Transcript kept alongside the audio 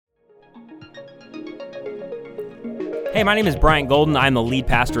Hey, my name is Brian Golden. I'm the lead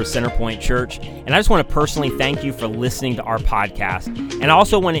pastor of Centerpoint Church, and I just want to personally thank you for listening to our podcast. And I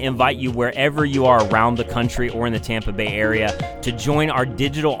also want to invite you wherever you are around the country or in the Tampa Bay area to join our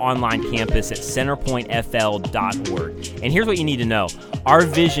digital online campus at centerpointfl.org. And here's what you need to know. Our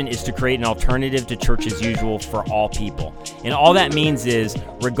vision is to create an alternative to church as usual for all people. And all that means is,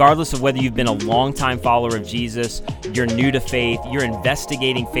 regardless of whether you've been a longtime follower of Jesus, you're new to faith, you're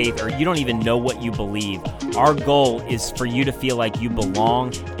investigating faith, or you don't even know what you believe, our goal is for you to feel like you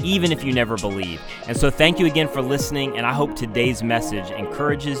belong, even if you never believe. And so thank you again for listening, and I hope today's message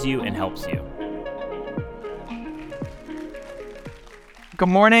encourages you and helps you. Good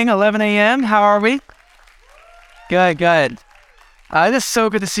morning, 11 a.m. How are we? Good. It is so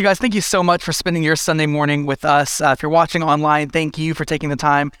good to see you guys. Thank you so much for spending your Sunday morning with us. If you're watching online, thank you for taking the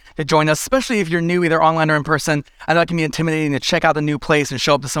time to join us, especially if you're new, either online or in person. I know it can be intimidating to check out a new place and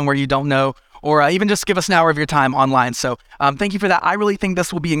show up to somewhere you don't know, or even just give us an hour of your time online. So thank you for that. I really think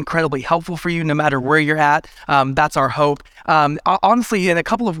this will be incredibly helpful for you no matter where you're at. That's our hope. Honestly, in a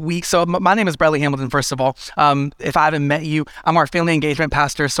couple of weeks, so my name is Bradley Hamilton, first of all. If I haven't met you, I'm our family engagement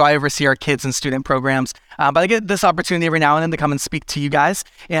pastor, so I oversee our kids and student programs. But I get this opportunity every now and then to come and speak to you guys.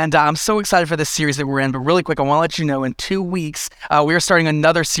 And I'm so excited for this series that we're in. But really quick, I want to let you know in 2 weeks, we are starting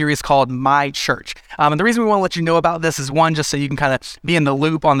another series called My Church. And the reason we want to let you know about this is, one, just so you can kind of be in the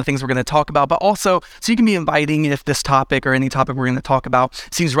loop on the things we're going to talk about, but also so you can be inviting if this topic or any topic we're going to talk about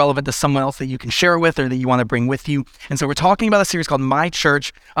seems relevant to someone else that you can share with or that you want to bring with you. And so we're talking about a series called My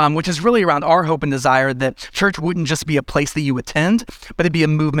Church, which is really around our hope and desire that church wouldn't just be a place that you attend, but it'd be a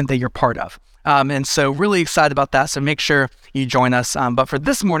movement that you're part of. And so really excited about that. So make sure you join us. But for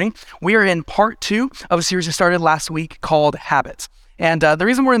this morning, we are in part 2 of a series we started last week called Habits. And the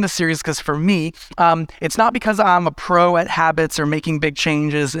reason we're in this series is because for me, it's not because I'm a pro at habits or making big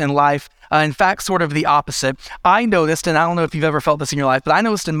changes in life. In fact, sort of the opposite. I noticed, and I don't know if you've ever felt this in your life, but I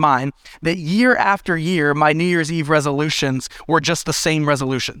noticed in mine that year after year, my New Year's Eve resolutions were just the same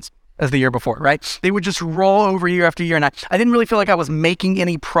resolutions as the year before, right? They would just roll over year after year, and I didn't really feel like I was making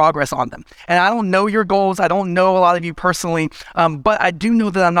any progress on them. And I don't know your goals. I don't know a lot of you personally, but I do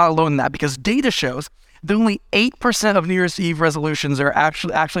know that I'm not alone in that, because data shows that only 8% of New Year's Eve resolutions are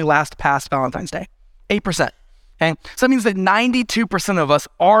actually last past Valentine's Day. 8%. Okay? So that means that 92% of us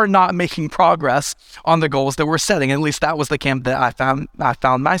are not making progress on the goals that we're setting. At least that was the camp that I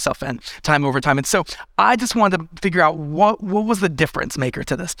found myself in time over time. And so I just wanted to figure out what was the difference maker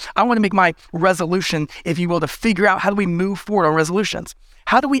to this. I want to make my resolution, if you will, to figure out how do we move forward on resolutions?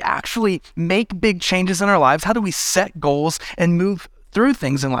 How do we actually make big changes in our lives? How do we set goals and move through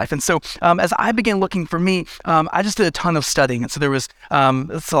things in life? And so as I began looking for me, I just did a ton of studying. And so there was a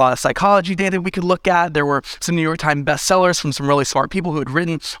lot of psychology data we could look at. There were some New York Times bestsellers from some really smart people who had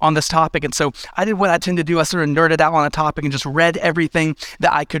written on this topic. And so I did what I tend to do. I sort of nerded out on a topic and just read everything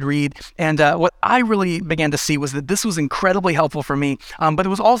that I could read. And what I really began to see was that this was incredibly helpful for me, but it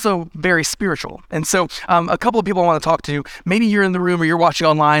was also very spiritual. And so a couple of people I want to talk to, maybe you're in the room or you're watching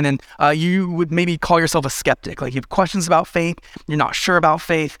online and you would maybe call yourself a skeptic. Like you have questions about faith, you're not sure about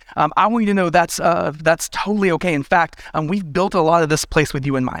faith. I want you to know that's totally okay. In fact, we've built a lot of this place with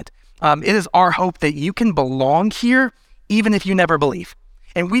you in mind. It is our hope that you can belong here even if you never believe.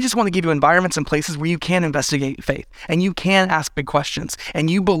 And we just want to give you environments and places where you can investigate faith and you can ask big questions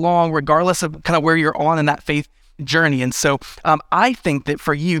and you belong regardless of kind of where you're on in that faith journey. And so I think that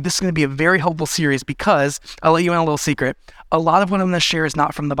for you, this is going to be a very helpful series because I'll let you in a little secret. A lot of what I'm going to share is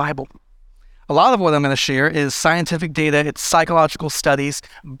not from the Bible. A lot of what I'm going to share is scientific data, it's psychological studies,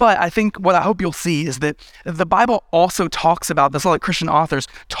 but I think what I hope you'll see is that the Bible also talks about this. A lot of Christian authors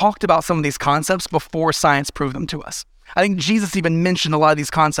talked about some of these concepts before science proved them to us. I think Jesus even mentioned a lot of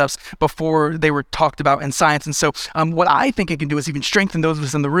these concepts before they were talked about in science. And so what I think it can do is even strengthen those of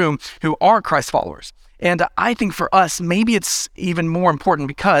us in the room who are Christ followers. And I think for us, maybe it's even more important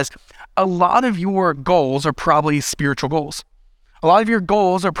because a lot of your goals are probably spiritual goals. A lot of your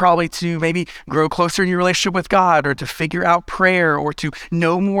goals are probably to maybe grow closer in your relationship with God or to figure out prayer or to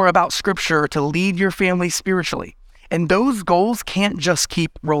know more about scripture or to lead your family spiritually. And those goals can't just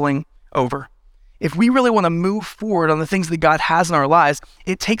keep rolling over. If we really want to move forward on the things that God has in our lives,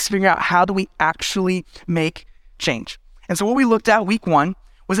 it takes figuring out how do we actually make change. And so what we looked at week 1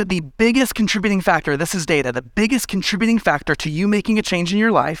 was that the biggest contributing factor, this is data, the biggest contributing factor to you making a change in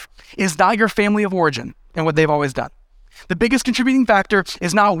your life is not your family of origin and what they've always done. The biggest contributing factor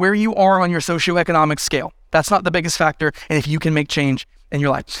is not where you are on your socioeconomic scale. That's not the biggest factor, and if you can make change in your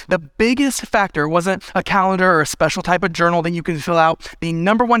life. The biggest factor wasn't a calendar or a special type of journal that you can fill out. The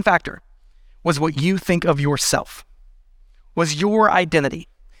number one factor was what you think of yourself, was your identity.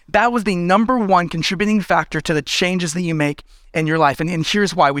 That was the number one contributing factor to the changes that you make in your life. And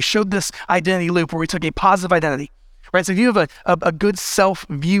here's why. We showed this identity loop where we took a positive identity, right? So if you have a good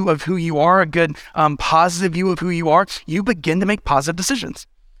self-view of who you are, a good positive view of who you are, you begin to make positive decisions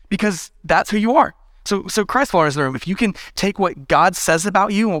because that's who you are. So Christ followers in the room, if you can take what God says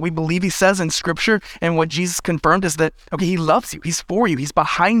about you and what we believe he says in scripture and what Jesus confirmed is that, okay, he loves you, he's for you, he's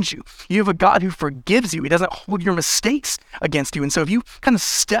behind you. You have a God who forgives you. He doesn't hold your mistakes against you. And so if you kind of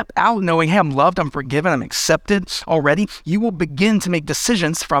step out knowing, hey, I'm loved, I'm forgiven, I'm accepted already, you will begin to make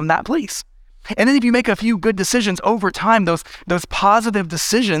decisions from that place. And then if you make a few good decisions over time, those positive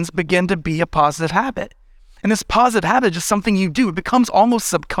decisions begin to be a positive habit. And this positive habit is just something you do. It becomes almost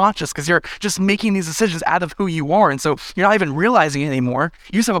subconscious because you're just making these decisions out of who you are. And so you're not even realizing it anymore.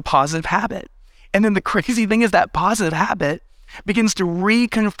 You just have a positive habit. And then the crazy thing is that positive habit begins to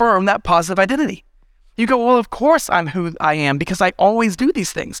reconfirm that positive identity. You go, well, of course I'm who I am because I always do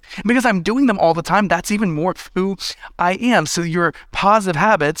these things. And because I'm doing them all the time, that's even more who I am. So your positive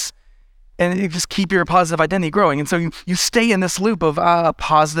habits, and you just keep your positive identity growing. And so you stay in this loop of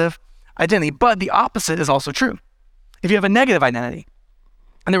positive identity. But the opposite is also true. If you have a negative identity,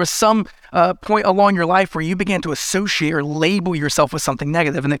 and there was some point along your life where you began to associate or label yourself with something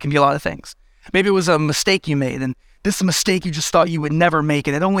negative, and it can be a lot of things. Maybe it was a mistake you made, and this mistake you just thought you would never make,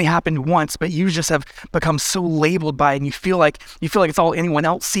 and it only happened once, but you just have become so labeled by it, and you feel like it's all anyone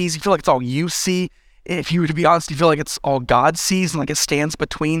else sees. You feel like it's all you see. If you were to be honest, you feel like it's all God sees, and like it stands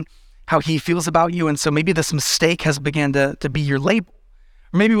between how he feels about you. And so maybe this mistake has begun to be your label.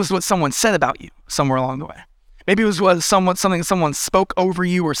 Or maybe it was what someone said about you somewhere along the way. Maybe it was something someone spoke over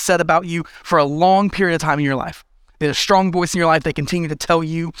you or said about you for a long period of time in your life. They had a strong voice in your life. They continue to tell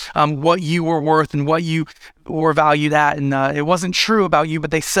you what you were worth and what you were valued at. And it wasn't true about you,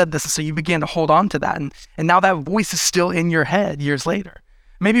 but they said this. And so you began to hold on to that. And now that voice is still in your head years later.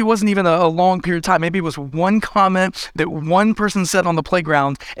 Maybe it wasn't even a long period of time. Maybe it was one comment that one person said on the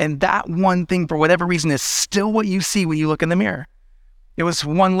playground. And that one thing, for whatever reason, is still what you see when you look in the mirror. It was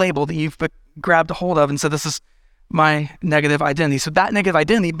one label that you've grabbed a hold of and said, this is my negative identity. So that negative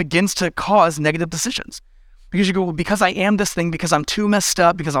identity begins to cause negative decisions. Because you go, well, because I am this thing, because I'm too messed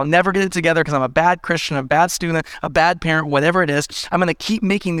up, because I'll never get it together, because I'm a bad Christian, a bad student, a bad parent, whatever it is, I'm going to keep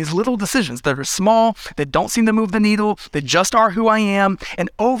making these little decisions that are small, that don't seem to move the needle, that just are who I am. And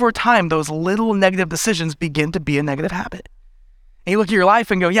over time, those little negative decisions begin to be a negative habit. And you look at your life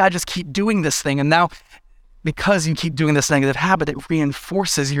and go, yeah, I just keep doing this thing. And now, because you keep doing this negative habit, it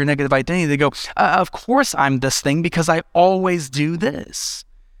reinforces your negative identity. They go, of course I'm this thing because I always do this.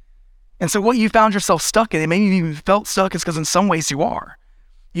 And so what you found yourself stuck in, and maybe you felt stuck, is because in some ways you are.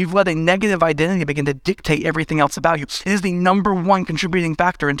 You've let a negative identity begin to dictate everything else about you. It is the number one contributing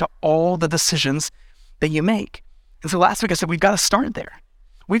factor into all the decisions that you make. And so last week I said, we've got to start there.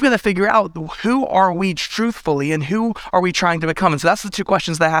 We've got to figure out who are we truthfully and who are we trying to become. And so that's the two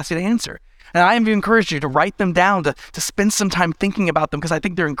questions that I asked you to answer. And I have encouraged you to write them down, to spend some time thinking about them, because I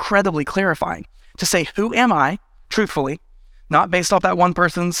think they're incredibly clarifying. To say, who am I, truthfully, not based off that one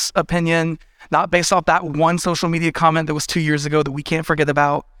person's opinion, not based off that one social media comment that was 2 years ago that we can't forget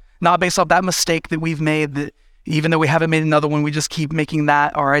about, not based off that mistake that we've made, that even though we haven't made another one, we just keep making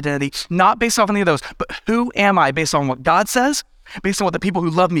that our identity. Not based off any of those, but who am I based on what God says, based on what the people who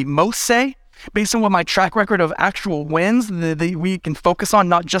love me most say, based on what my track record of actual wins that we can focus on,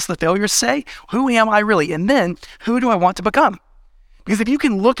 not just the failures, say, who am I really? And then, who do I want to become? Because if you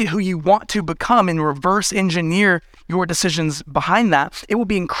can look at who you want to become and reverse engineer your decisions behind that, it will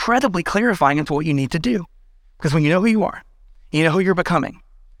be incredibly clarifying into what you need to do. Because when you know who you are, you know who you're becoming,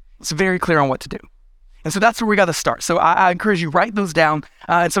 it's very clear on what to do. And so that's where we got to start. So I encourage you, write those down.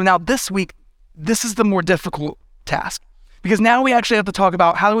 And so now this week, this is the more difficult task. Because now we actually have to talk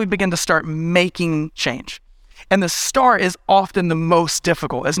about how do we begin to start making change. And the start is often the most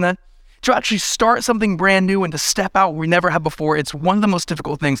difficult, isn't it? To actually start something brand new and to step out we never have before, it's one of the most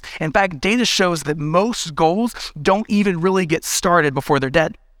difficult things. In fact, data shows that most goals don't even really get started before they're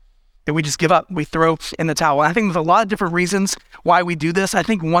dead. That we just give up, we throw in the towel. And I think there's a lot of different reasons why we do this. I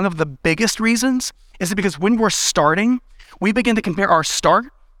think one of the biggest reasons is that because when we're starting, we begin to compare our start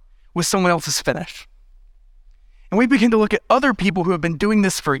with someone else's finish. And we begin to look at other people who have been doing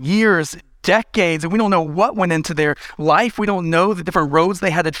this for years, decades, and we don't know what went into their life. We don't know the different roads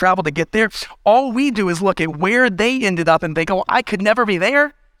they had to travel to get there. All we do is look at where they ended up and think, oh, I could never be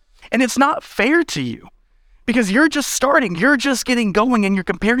there. And it's not fair to you because you're just starting, you're just getting going, and you're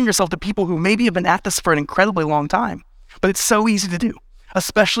comparing yourself to people who maybe have been at this for an incredibly long time. But it's so easy to do,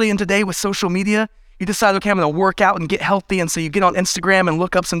 especially in today with social media. You decide, okay, I'm going to work out and get healthy. And so you get on Instagram and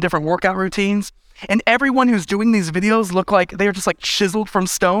look up some different workout routines. And everyone who's doing these videos look like they're just like chiseled from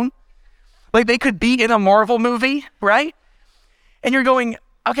stone. Like they could be in a Marvel movie, right? And you're going,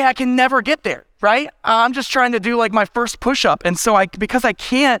 okay, I can never get there, right? I'm just trying to do like my first push-up. And so because I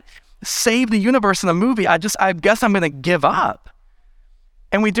can't save the universe in a movie, I guess I'm going to give up.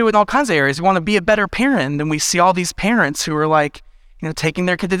 And we do it in all kinds of areas. We want to be a better parent. And we see all these parents who are like, taking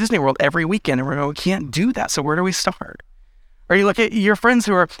their kid to Disney World every weekend. And we're going, we can't do that. So where do we start? Or you look at your friends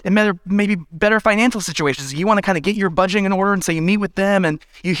who are in maybe better financial situations. You want to kind of get your budgeting in order. And so you meet with them and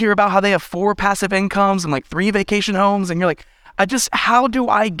you hear about how they have 4 passive incomes and like 3 vacation homes. And you're like, how do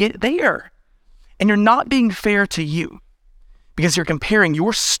I get there? And you're not being fair to you because you're comparing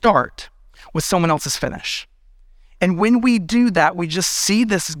your start with someone else's finish. And when we do that, we just see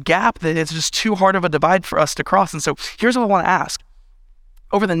this gap that it's just too hard of a divide for us to cross. And so here's what I want to ask.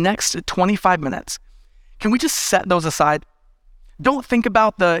 Over the next 25 minutes, can we just set those aside? Don't think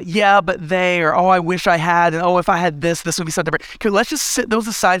about the, yeah, but they, or, oh, I wish I had, and oh, if I had this would be so different. Okay, let's just set those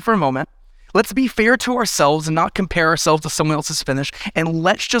aside for a moment. Let's be fair to ourselves and not compare ourselves to someone else's finish. And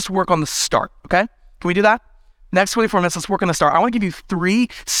let's just work on the start, okay? Can we do that? Next 24 minutes, let's work on the start. I want to give you 3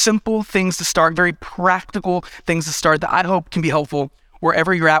 simple things to start, very practical things to start that I hope can be helpful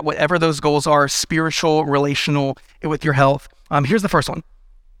wherever you're at, whatever those goals are, spiritual, relational, with your health. Here's the first one.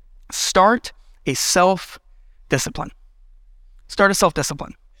 Start a self-discipline. Start a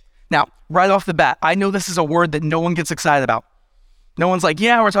self-discipline. Now, right off the bat, I know this is a word that no one gets excited about. No one's like,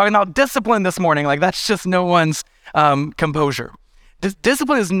 yeah, we're talking about discipline this morning. Like that's just no one's composure.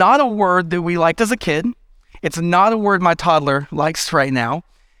 Discipline is not a word that we liked as a kid. It's not a word my toddler likes right now.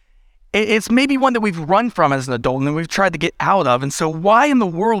 It's maybe one that we've run from as an adult and that we've tried to get out of. And so why in the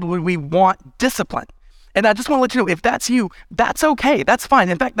world would we want discipline? And I just want to let you know, if that's you, that's okay. That's fine.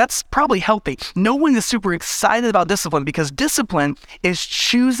 In fact, that's probably healthy. No one is super excited about discipline because discipline is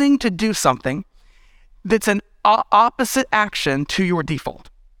choosing to do something that's an opposite action to your default,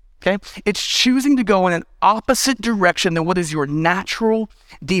 okay? It's choosing to go in an opposite direction than what is your natural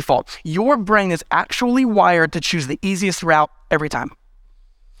default. Your brain is actually wired to choose the easiest route every time.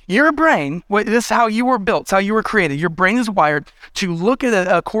 Your brain, this is how you were built, it's how you were created. Your brain is wired to look at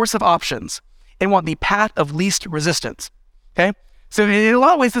a course of options and want the path of least resistance, okay? So in a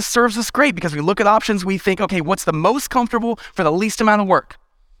lot of ways, this serves us great because we look at options, we think, okay, what's the most comfortable for the least amount of work?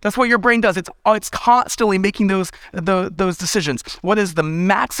 That's what your brain does. It's constantly making those decisions. What is the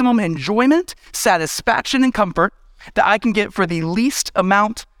maximum enjoyment, satisfaction, and comfort that I can get for the least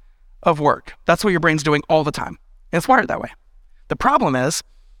amount of work? That's what your brain's doing all the time. And it's wired that way. The problem is,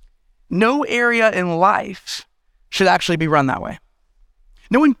 no area in life should actually be run that way.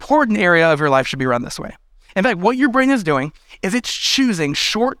 No important area of your life should be run this way. In fact, what your brain is doing is it's choosing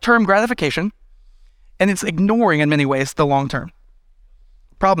short-term gratification and it's ignoring in many ways the long-term.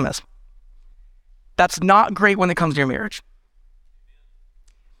 Problem is, that's not great when it comes to your marriage.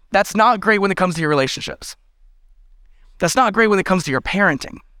 That's not great when it comes to your relationships. That's not great when it comes to your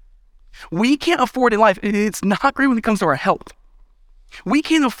parenting. We can't afford in life, it's not great when it comes to our health. We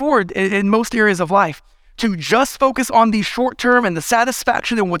can't afford in most areas of life to just focus on the short term and the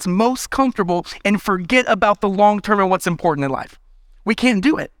satisfaction and what's most comfortable and forget about the long term and what's important in life. We can't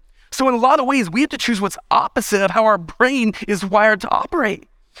do it. So in a lot of ways, we have to choose what's opposite of how our brain is wired to operate.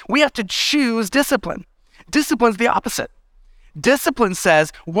 We have to choose discipline. Discipline's the opposite. Discipline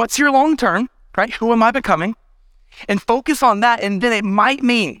says, what's your long term, right? Who am I becoming? And focus on that, and then it might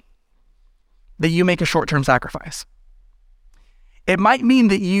mean that you make a short-term sacrifice. It might mean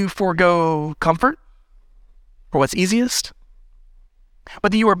that you forego comfort for what's easiest,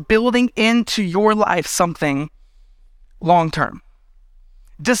 but that you are building into your life something long-term.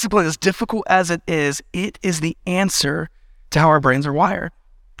 Discipline, as difficult as it is the answer to how our brains are wired.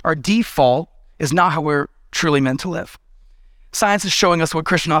 Our default is not how we're truly meant to live. Science is showing us what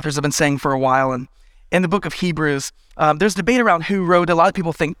Christian authors have been saying for a while, and in the book of Hebrews, there's debate around who wrote. A lot of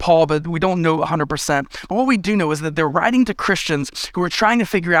people think Paul, but we don't know 100%. But what we do know is that they're writing to Christians who are trying to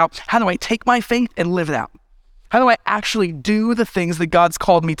figure out, how do I take my faith and live it out? How do I actually do the things that God's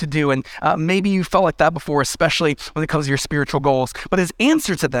called me to do? And maybe you felt like that before, especially when it comes to your spiritual goals. But his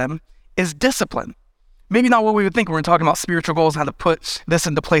answer to them is discipline. Maybe not what we would think when we're talking about spiritual goals, how to put this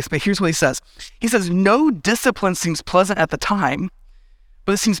into place. But here's what he says. He says, no discipline seems pleasant at the time,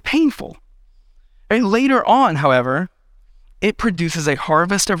 but it seems painful. And later on, however, it produces a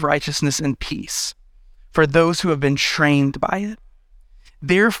harvest of righteousness and peace for those who have been trained by it.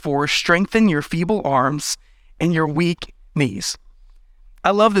 Therefore, strengthen your feeble arms and your weak knees.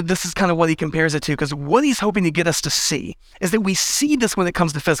 I love that this is kind of what he compares it to, because what he's hoping to get us to see is that we see this when it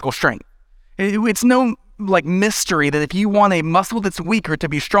comes to physical strength. It's no like mystery that if you want a muscle that's weaker to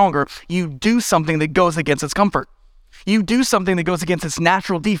be stronger, you do something that goes against its comfort. You do something that goes against its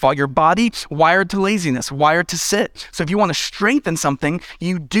natural default. Your body wired to laziness, wired to sit. So if you want to strengthen something,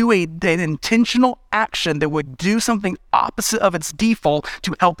 you do an intentional action that would do something opposite of its default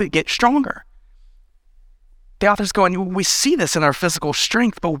to help it get stronger. The author's going, we see this in our physical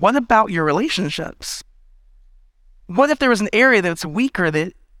strength, but what about your relationships? What if there was an area that's weaker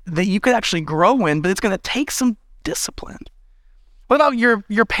that you could actually grow in, but it's going to take some discipline? What about your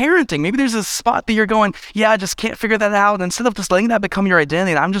parenting? Maybe there's a spot that you're going, I just can't figure that out. And instead of just letting that become your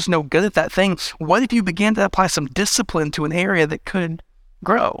identity, and I'm just no good at that thing, what if you began to apply some discipline to an area that could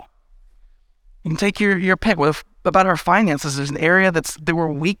grow? You can take your pick. What if about our finances, there's an area that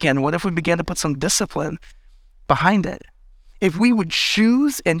we're weak in? What if we began to put some discipline behind it? If we would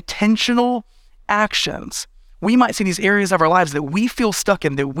choose intentional actions, we might see these areas of our lives that we feel stuck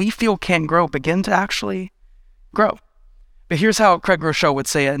in, that we feel can't grow, begin to actually grow. But here's how Craig Groeschel would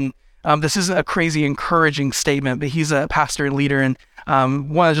say it, and this isn't a crazy encouraging statement, but he's a pastor and leader and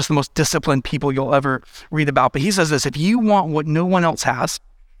one of just the most disciplined people you'll ever read about. But he says this: if you want what no one else has,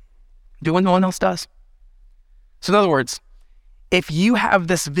 do what no one else does. So in other words, if you have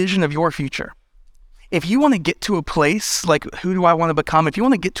this vision of your future, if you want to get to a place, like who do I want to become? If you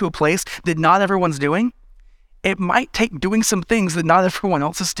want to get to a place that not everyone's doing, it might take doing some things that not everyone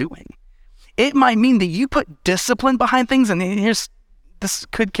else is doing. It might mean that you put discipline behind things, and this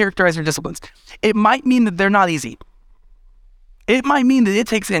could characterize your disciplines. It might mean that they're not easy. It might mean that it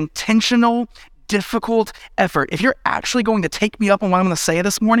takes intentional, difficult effort. If you're actually going to take me up on what I'm going to say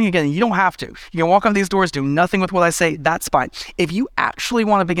this morning, again, you don't have to. You can walk out these doors, do nothing with what I say, that's fine. If you actually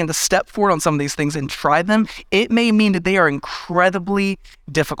want to begin to step forward on some of these things and try them, it may mean that they are incredibly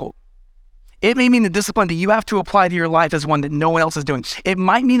difficult. It may mean the discipline that you have to apply to your life is one that no one else is doing. It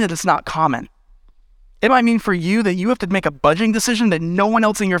might mean that it's not common. It might mean for you that you have to make a budgeting decision that no one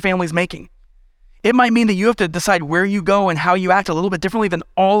else in your family is making. It might mean that you have to decide where you go and how you act a little bit differently than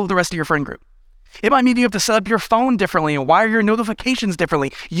all of the rest of your friend group. It might mean you have to set up your phone differently and wire your notifications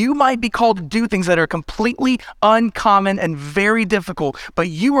differently. You might be called to do things that are completely uncommon and very difficult, but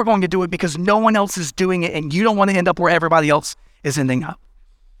you are going to do it because no one else is doing it and you don't want to end up where everybody else is ending up.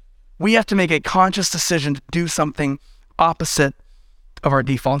 We have to make a conscious decision to do something opposite of our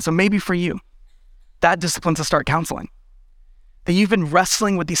default. And so maybe for you, that discipline to start counseling. That you've been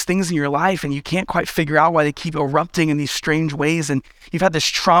wrestling with these things in your life and you can't quite figure out why they keep erupting in these strange ways. And you've had this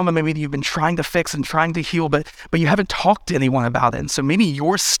trauma maybe that you've been trying to fix and trying to heal, but you haven't talked to anyone about it. And so maybe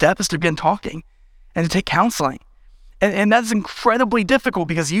your step is to begin talking and to take counseling. And that's incredibly difficult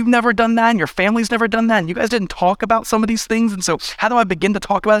because you've never done that and your family's never done that and you guys didn't talk about some of these things. And so how do I begin to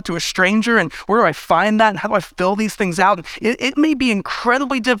talk about it to a stranger, and where do I find that, and how do I fill these things out? It may be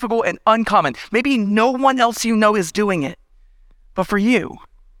incredibly difficult and uncommon. Maybe no one else you know is doing it. But for you,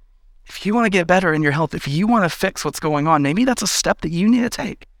 if you want to get better in your health, if you want to fix what's going on, maybe that's a step that you need to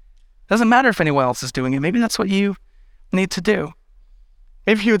take. Doesn't matter if anyone else is doing it. Maybe that's what you need to do.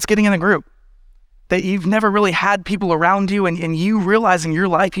 Maybe for you, it's getting in a group that you've never really had people around you, and you realize in your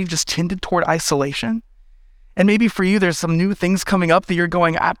life you've just tended toward isolation. And maybe for you, there's some new things coming up that you're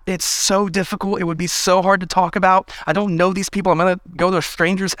going, it's so difficult. It would be so hard to talk about. I don't know these people. I'm going to go to a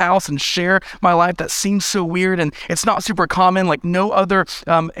stranger's house and share my life. That seems so weird. And it's not super common. Like no other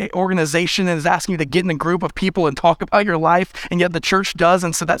organization is asking you to get in a group of people and talk about your life. And yet the church does.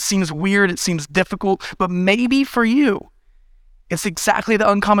 And so that seems weird. It seems difficult. But maybe for you, it's exactly the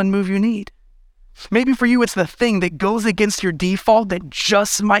uncommon move you need. Maybe for you, it's the thing that goes against your default that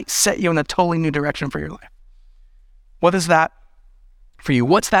just might set you in a totally new direction for your life. What is that for you?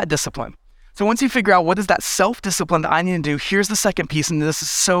 What's that discipline? So once you figure out what is that self-discipline that I need to do, here's the second piece, and this is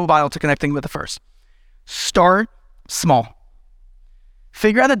so vital to connecting with the first. Start small.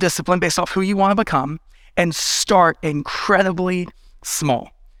 Figure out a discipline based off who you want to become and start incredibly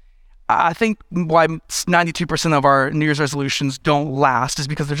small. I think why 92% of our New Year's resolutions don't last is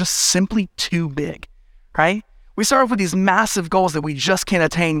because they're just simply too big, right? We start off with these massive goals that we just can't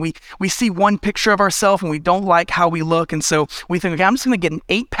attain. We see one picture of ourselves and we don't like how we look. And so we think, okay, I'm just going to get an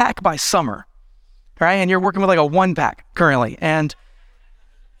 8-pack by summer, right? And you're working with like a 1-pack currently. And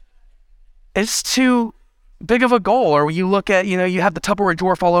it's too big of a goal. Or you look at, you have the Tupperware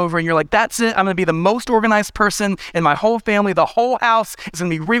drawer fall over and you're like, that's it. I'm going to be the most organized person in my whole family. The whole house is going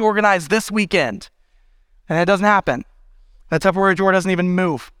to be reorganized this weekend. And it doesn't happen. The Tupperware drawer doesn't even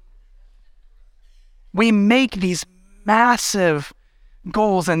move. We make these massive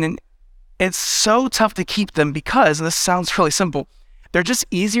goals and it's so tough to keep them because, and this sounds really simple, they're just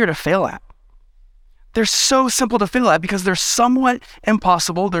easier to fail at. They're so simple to fail at because they're somewhat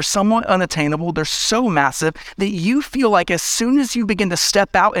impossible, they're somewhat unattainable, they're so massive that you feel like as soon as you begin to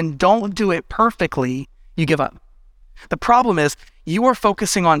step out and don't do it perfectly, you give up. The problem is you are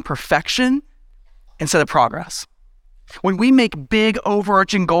focusing on perfection instead of progress. When we make big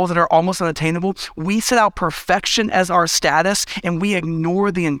overarching goals that are almost unattainable, we set out perfection as our status and we ignore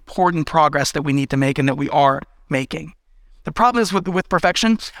the important progress that we need to make and that we are making. The problem is with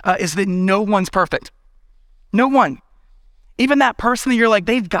perfection is that no one's perfect. No one. Even that person that you're like,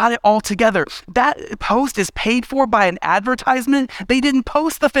 they've got it all together. That post is paid for by an advertisement. They didn't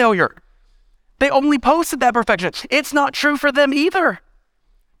post the failure. They only posted that perfection. It's not true for them either.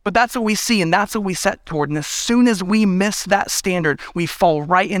 But that's what we see and that's what we set toward. And as soon as we miss that standard, we fall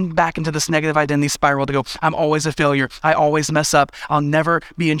back into this negative identity spiral to go, I'm always a failure. I always mess up. I'll never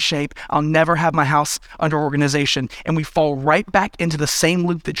be in shape. I'll never have my house under organization. And we fall right back into the same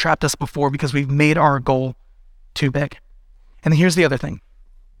loop that trapped us before because we've made our goal too big. And here's the other thing.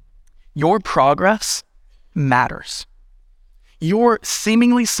 Your progress matters. Your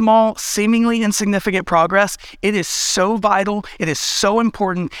seemingly small, seemingly insignificant progress, it is so vital, it is so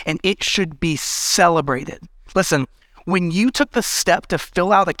important, and it should be celebrated. Listen, when you took the step to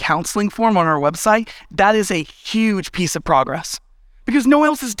fill out a counseling form on our website, that is a huge piece of progress because no one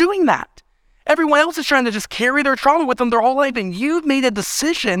else is doing that. Everyone else is trying to just carry their trauma with them their whole life, and you've made a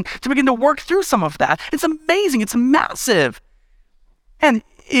decision to begin to work through some of that. It's amazing. It's massive. And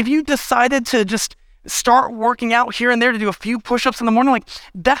if you decided to just start working out here and there to do a few push-ups in the morning, like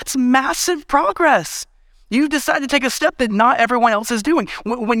that's massive progress. You've decided to take a step that not everyone else is doing.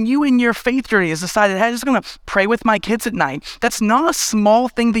 When you in your faith journey has decided, hey, I'm just going to pray with my kids at night, that's not a small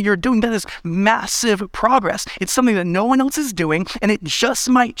thing that you're doing. That is massive progress. It's something that no one else is doing, and it just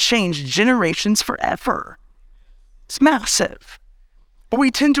might change generations forever. It's massive. But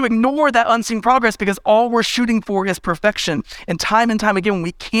we tend to ignore that unseen progress because all we're shooting for is perfection. And time again, when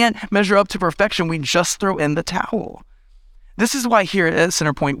we can't measure up to perfection, we just throw in the towel. This is why here at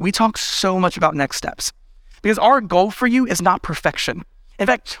Centerpoint, we talk so much about next steps. Because our goal for you is not perfection. In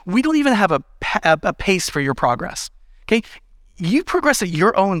fact, we don't even have a pace for your progress, okay? You progress at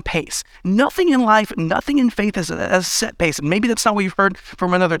your own pace. Nothing in life, nothing in faith is a set pace. And maybe that's not what you've heard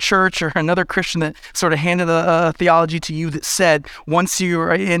from another church or another Christian that sort of handed a theology to you that said, once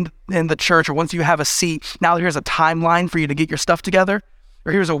you're in the church or once you have a seat, now here's a timeline for you to get your stuff together.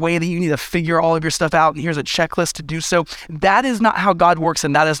 Or here's a way that you need to figure all of your stuff out. And here's a checklist to do so. That is not how God works,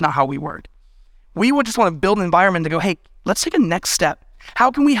 and that is not how we work. We would just want to build an environment to go, hey, let's take a next step. How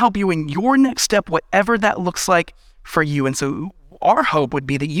can we help you in your next step, whatever that looks like for you? And so our hope would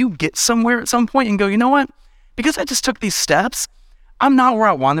be that you get somewhere at some point and go, you know what? Because I just took these steps, I'm not where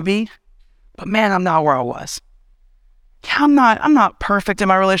I want to be, but man, I'm not where I was. Yeah, I'm not perfect in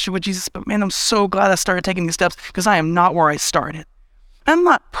my relationship with Jesus, but man, I'm so glad I started taking these steps because I am not where I started. I'm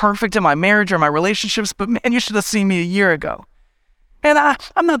not perfect in my marriage or my relationships, but man, you should have seen me a year ago. And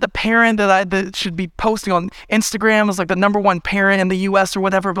I'm not the parent that should be posting on Instagram as like the number one parent in the US or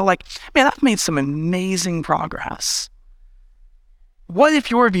whatever, but like, man, I've made some amazing progress. What if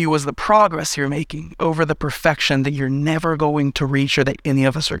your view was the progress you're making over the perfection that you're never going to reach or that any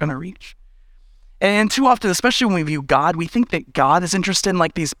of us are going to reach? And too often, especially when we view God, we think that God is interested in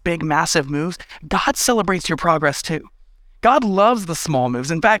like these big, massive moves. God celebrates your progress too. God loves the small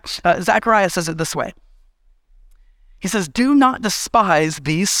moves. In fact, Zechariah says it this way. He says, do not despise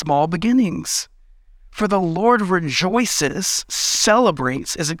these small beginnings, for the Lord rejoices,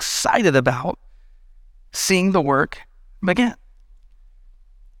 celebrates, is excited about seeing the work begin.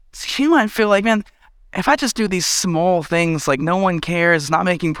 So you might feel like, man, if I just do these small things, like no one cares, not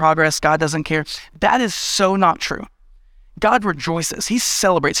making progress, God doesn't care. That is so not true. God rejoices. He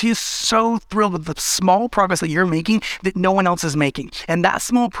celebrates. He is so thrilled with the small progress that you're making that no one else is making. And that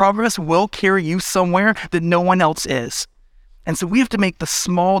small progress will carry you somewhere that no one else is. And so we have to make the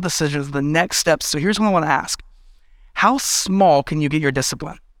small decisions, the next steps. So here's what I want to ask. How small can you get your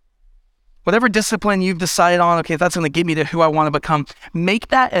discipline? Whatever discipline you've decided on, okay, that's going to get me to who I want to become, make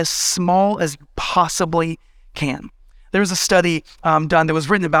that as small as you possibly can. There was a study done that was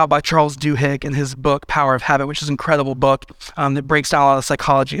written about by Charles Duhigg in his book, Power of Habit, which is an incredible book that breaks down a lot of the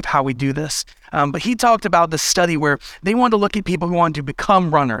psychology of how we do this. But he talked about this study where they wanted to look at people who wanted to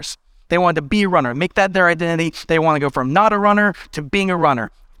become runners. They wanted to be a runner, make that their identity. They want to go from not a runner to being a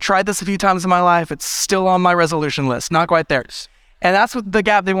runner. Tried this a few times in my life. It's still on my resolution list, not quite there. And that's what the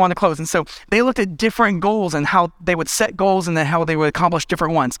gap they want to close. And so they looked at different goals and how they would set goals and then how they would accomplish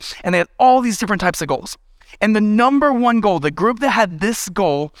different ones. And they had all these different types of goals. And the number one goal, the group that had this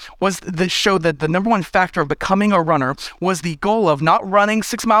goal was that showed that the number one factor of becoming a runner was the goal of not running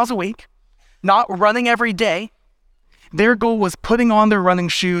 6 miles a week, not running every day. Their goal was putting on their running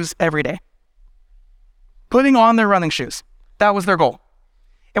shoes every day. Putting on their running shoes. That was their goal.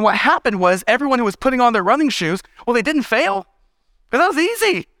 And what happened was everyone who was putting on their running shoes, well, they didn't fail. Because that was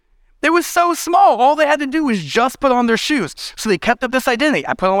easy. It was so small. All they had to do was just put on their shoes. So they kept up this identity.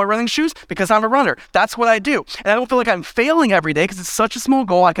 I put on my running shoes because I'm a runner. That's what I do. And I don't feel like I'm failing every day because it's such a small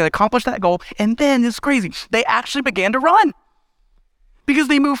goal. I can accomplish that goal. And then it's crazy. They actually began to run. Because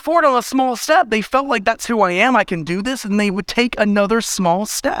they moved forward on a small step. They felt like that's who I am. I can do this. And they would take another small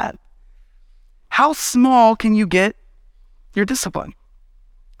step. How small can you get your discipline?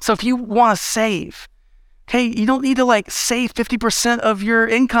 So if you want to save, okay, you don't need to save 50% of your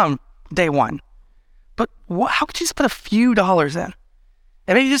income day one. But how could you just put a few dollars in?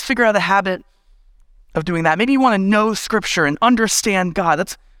 And maybe just figure out the habit of doing that. Maybe you want to know Scripture and understand God.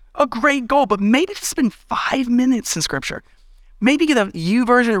 That's a great goal, but maybe just spend 5 minutes in Scripture. Maybe get a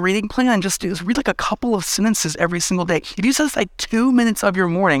YouVersion reading plan and just read a couple of sentences every single day. If you set aside 2 minutes of your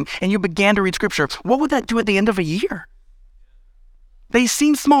morning and you began to read Scripture, what would that do at the end of a year? They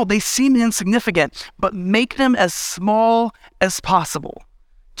seem small, they seem insignificant, but make them as small as possible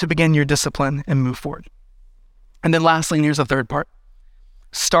to begin your discipline and move forward. And then lastly, and here's the third part,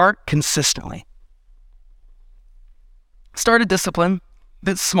 start consistently. Start a discipline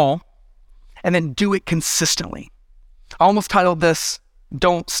that's small, and then do it consistently. I almost titled this,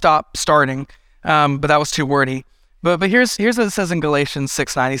 Don't Stop Starting, but that was too wordy. But here's what it says in Galatians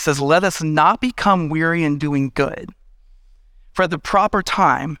 6:9. He says, let us not become weary in doing good. For at the proper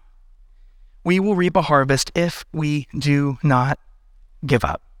time, we will reap a harvest if we do not give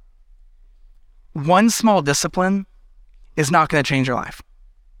up. One small discipline is not going to change your life.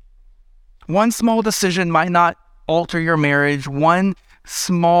 One small decision might not alter your marriage. One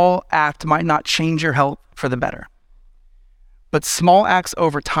small act might not change your health for the better. But small acts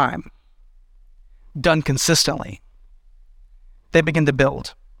over time, done consistently, they begin to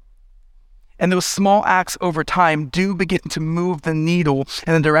build. And those small acts over time do begin to move the needle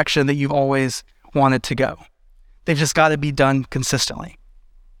in the direction that you've always wanted to go. They've just got to be done consistently.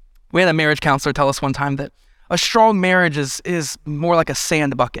 We had a marriage counselor tell us one time that a strong marriage is more like a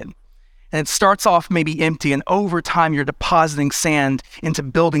sand bucket. And it starts off maybe empty, and over time you're depositing sand into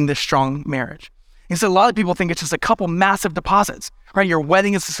building this strong marriage. And so a lot of people think it's just a couple massive deposits, right? Your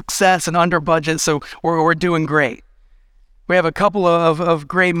wedding is a success and under budget, so we're doing great. We have a couple of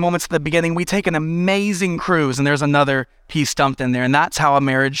great moments at the beginning. We take an amazing cruise, and there's another piece dumped in there. And that's how a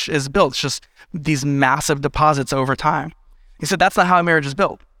marriage is built. It's just these massive deposits over time. He said, that's not how a marriage is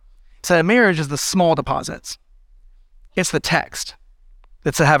built. He said, a marriage is the small deposits. It's the text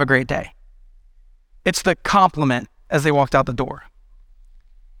that's to have a great day. It's the compliment as they walked out the door.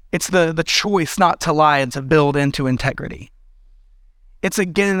 It's the choice not to lie and to build into integrity. It's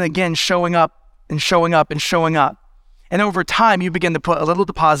again and again showing up and showing up and showing up. And over time, you begin to put a little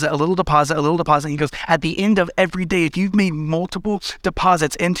deposit, a little deposit, a little deposit. And he goes, at the end of every day, if you've made multiple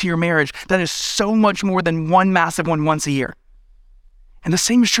deposits into your marriage, that is so much more than one massive one once a year. And the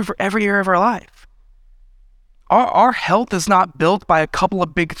same is true for every area of our life. Our health is not built by a couple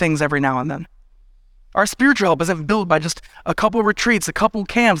of big things every now and then. Our spiritual health isn't built by just a couple of retreats, a couple of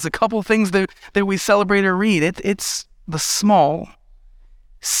camps, a couple of things that we celebrate or read. It's the small,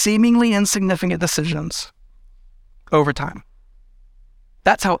 seemingly insignificant decisions over time.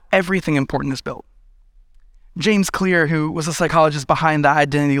 That's how everything important is built. James Clear, who was a psychologist behind the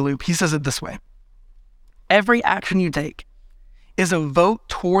identity loop, he says it this way. Every action you take is a vote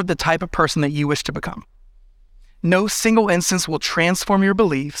toward the type of person that you wish to become. No single instance will transform your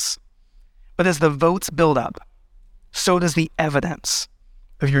beliefs, but as the votes build up, so does the evidence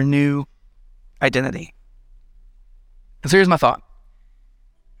of your new identity. And so here's my thought.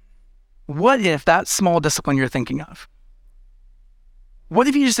 What if that small discipline you're thinking of, what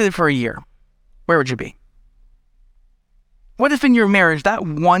if you just did it for a year? Where would you be? What if in your marriage, that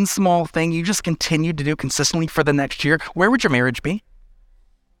one small thing you just continued to do consistently for the next year? Where would your marriage be?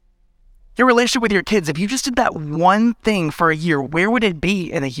 Your relationship with your kids, if you just did that one thing for a year, where would it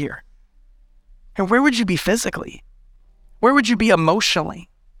be in a year? And where would you be physically? Where would you be emotionally?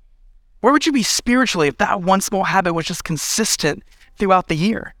 Where would you be spiritually if that one small habit was just consistent throughout the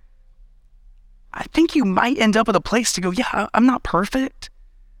year? I think you might end up at a place to go, yeah, I'm not perfect.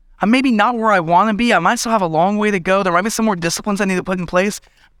 I'm maybe not where I want to be. I might still have a long way to go. There might be some more disciplines I need to put in place,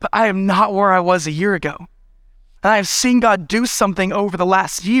 but I am not where I was a year ago. And I've seen God do something over the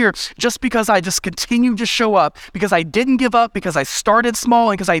last year just because I just continued to show up, because I didn't give up, because I started small,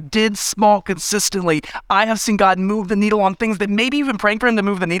 and because I did small consistently. I have seen God move the needle on things that maybe you've been praying for him to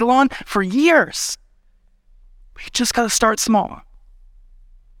move the needle on for years. But you just got to start small.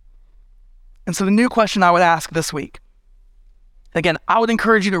 And so the new question I would ask this week, again, I would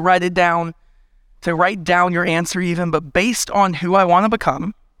encourage you to write it down, to write down your answer even, but based on who I want to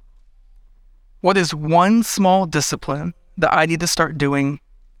become, what is one small discipline that I need to start doing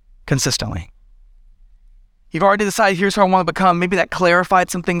consistently? You've already decided here's who I want to become. Maybe that clarified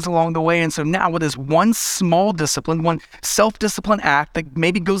some things along the way. And so now what is one small discipline, one self-discipline act that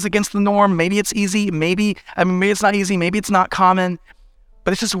maybe goes against the norm? Maybe it's easy. Maybe it's not easy. Maybe it's not common.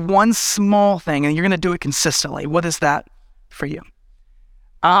 But it's just one small thing and you're going to do it consistently. What is that for you?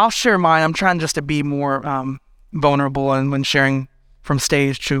 I'll share mine. I'm trying just to be more vulnerable and when sharing from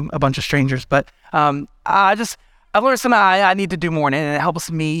stage to a bunch of strangers. But I've learned something I need to do more, and it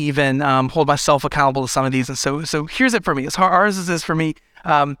helps me even hold myself accountable to some of these. And so here's it for me. As hard as this is for me,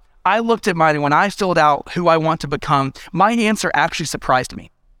 I looked at mine, and when I filled out who I want to become, my answer actually surprised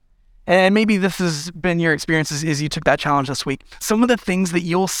me. And maybe this has been your experience as you took that challenge this week. Some of the things that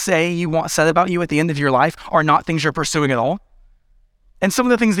you'll say you want said about you at the end of your life are not things you're pursuing at all. And some of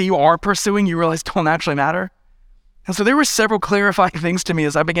the things that you are pursuing, you realize don't actually matter. And so there were several clarifying things to me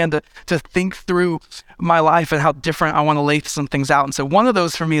as I began to think through my life and how different I want to lay some things out. And so one of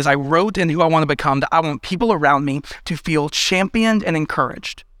those for me is I wrote in who I want to become, that I want people around me to feel championed and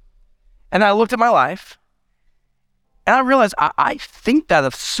encouraged. And I looked at my life and I realized I think that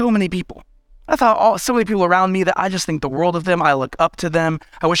of so many people. I thought so many people around me that I just think the world of them. I look up to them.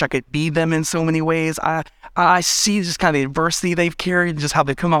 I wish I could be them in so many ways. I see just kind of the adversity they've carried, just how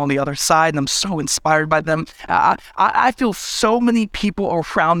they come out on the other side, and I'm so inspired by them. I feel so many people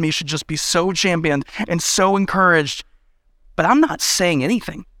around me should just be so championed and so encouraged, but I'm not saying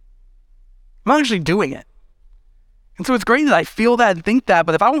anything. I'm not actually doing it. And so it's great that I feel that and think that,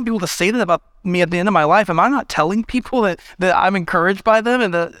 but if I want people to say that about me at the end of my life, am I not telling people that I'm encouraged by them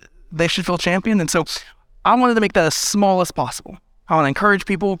and that they should feel championed? And so I wanted to make that as small as possible. I want to encourage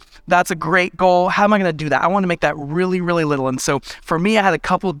people. That's a great goal. How am I going to do that? I want to make that really, really little. And so for me, I had a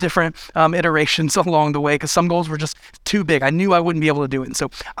couple different iterations along the way because some goals were just too big. I knew I wouldn't be able to do it. And so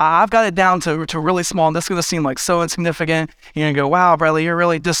I've got it down to really small. And this is going to seem like so insignificant. You're going to go, wow, Bradley, you're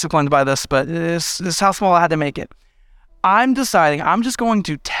really disciplined by this. But this is how small I had to make it. I'm deciding I'm just going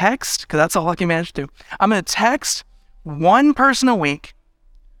to text, because that's all I can manage to do. I'm going to text one person a week,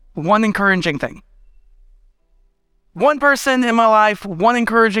 one encouraging thing. One person in my life, one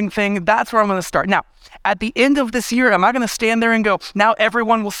encouraging thing, that's where I'm going to start. Now, at the end of this year, am I going to stand there and go, now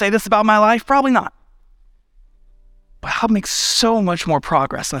everyone will say this about my life? Probably not. But I'll make so much more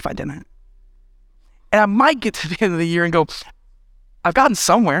progress than if I didn't. And I might get to the end of the year and go, I've gotten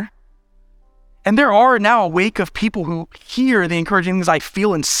somewhere. And there are now a wake of people who hear the encouraging things I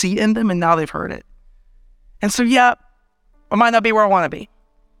feel and see in them, and now they've heard it. And so, yeah, I might not be where I want to be.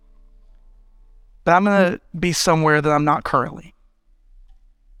 But I'm going to be somewhere that I'm not currently.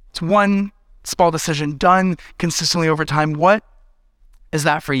 It's one small decision done consistently over time. What is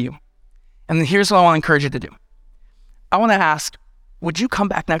that for you? And then here's what I want to encourage you to do. I want to ask, would you come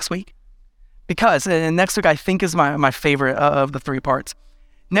back next week? Because next week I think is my favorite of the three parts.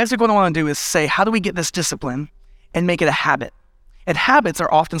 Next week what I want to do is say, how do we get this discipline and make it a habit? And habits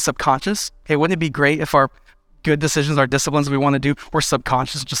are often subconscious. Okay, wouldn't it be great if our good decisions, our disciplines we want to do, were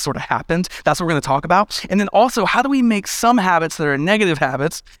subconscious, just sort of happened? That's what we're going to talk about. And then also, how do we make some habits that are negative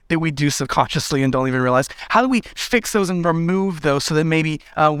habits that we do subconsciously and don't even realize? How do we fix those and remove those so that maybe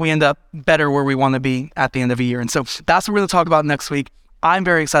we end up better where we want to be at the end of a year? And so that's what we're going to talk about next week. I'm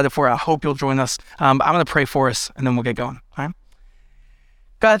very excited for it. I hope you'll join us. I'm going to pray for us and then we'll get going. All right?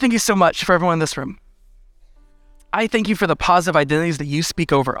 God, thank you so much for everyone in this room. I thank you for the positive identities that you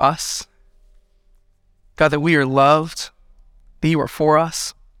speak over us. God, that we are loved, that you are for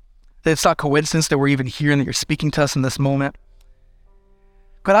us, that it's not coincidence that we're even here and that you're speaking to us in this moment.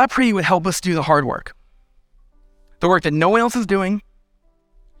 God, I pray you would help us do the hard work. The work that no one else is doing,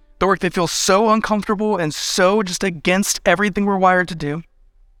 the work that feels so uncomfortable and so just against everything we're wired to do,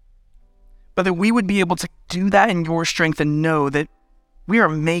 but that we would be able to do that in your strength and know that we are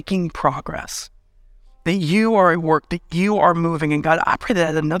making progress, that you are at work, that you are moving. And God, I pray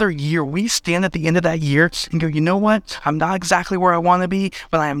that another year, we stand at the end of that year and go, you know what? I'm not exactly where I want to be,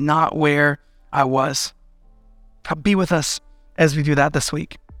 but I am not where I was. God, be with us as we do that this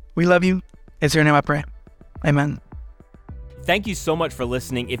week. We love you. It's your name I pray. Amen. Thank you so much for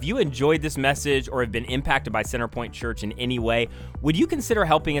listening. If you enjoyed this message or have been impacted by Centerpoint Church in any way, would you consider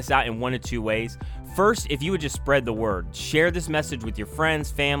helping us out in one of two ways? First, if you would just spread the word, share this message with your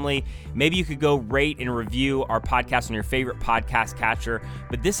friends, family. Maybe you could go rate and review our podcast on your favorite podcast catcher,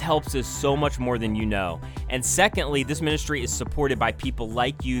 but this helps us so much more than you know. And secondly, this ministry is supported by people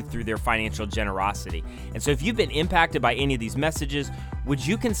like you through their financial generosity. And so if you've been impacted by any of these messages, would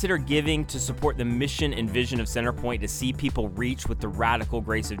you consider giving to support the mission and vision of Centerpoint to see people reach with the radical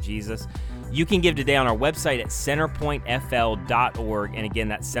grace of Jesus? You can give today on our website at centerpointfl.org. And again,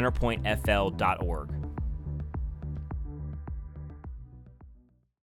 that's centerpointfl.org.